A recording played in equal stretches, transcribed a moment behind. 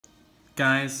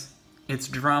Guys, it's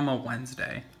Drama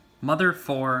Wednesday. Mother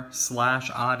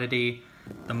 4/Oddity,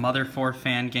 the Mother 4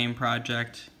 fan game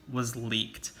project, was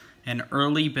leaked. An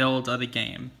early build of the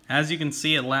game. As you can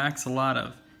see, it lacks a lot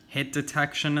of hit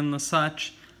detection and the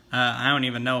such. I don't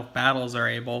even know if battles are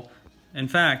able. In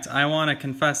fact, I want to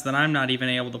confess that I'm not even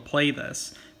able to play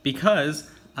this because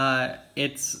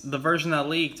it's the version that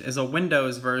leaked is a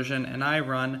Windows version and I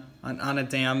run on a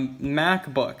damn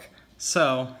MacBook.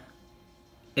 So,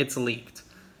 it's leaked.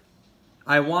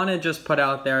 I want to just put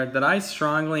out there that I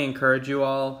strongly encourage you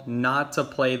all not to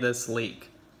play this leak.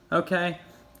 Okay?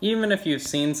 Even if you've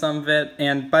seen some of it,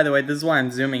 and by the way, this is why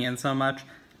I'm zooming in so much,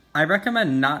 I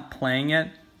recommend not playing it,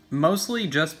 mostly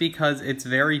just because it's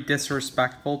very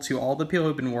disrespectful to all the people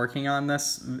who've been working on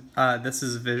this, this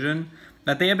is Vision,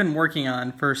 that they have been working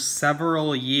on for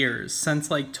several years, since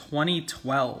like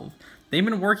 2012. They've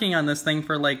been working on this thing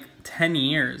for like 10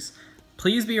 years.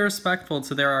 Please be respectful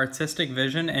to their artistic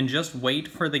vision and just wait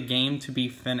for the game to be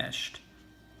finished.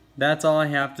 That's all I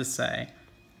have to say.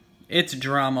 It's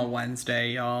Drama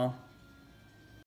Wednesday, y'all.